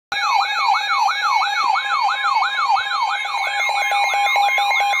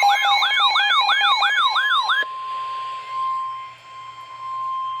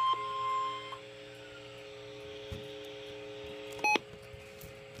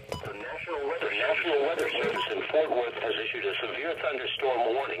The National Weather Service in Fort Worth has issued a severe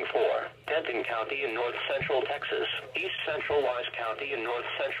thunderstorm warning for Denton County in north central Texas, east central Wise County in north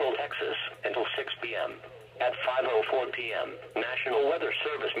central Texas, until 6 p.m. At 5:04 p.m., National Weather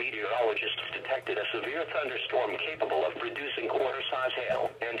Service meteorologists detected a severe thunderstorm capable of producing quarter-size hail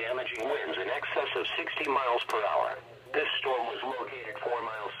and damaging winds in excess of 60 miles per hour. This storm was located 4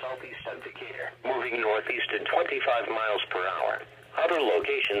 miles southeast of Decatur, moving northeast at 25 miles per hour. Other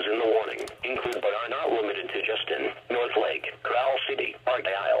locations in the warning include but are not limited to Justin, North Lake, Corral City,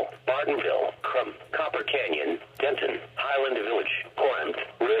 Argyle, Bartonville, Crum, Copper Canyon, Denton, Highland Village, Corinth,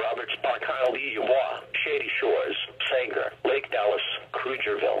 Roberts Park, Isle d'Ivoire, Shady Shores, Sanger, Lake Dallas,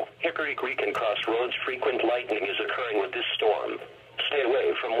 Krugerville, Hickory Creek and Crossroads. Frequent lightning is occurring with this storm. Stay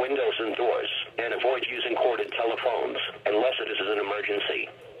away from windows and doors, and avoid using corded telephones, unless it is an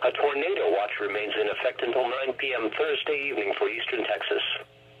emergency. A tornado watch remains in effect until 9 p.m. Thursday evening for eastern Texas.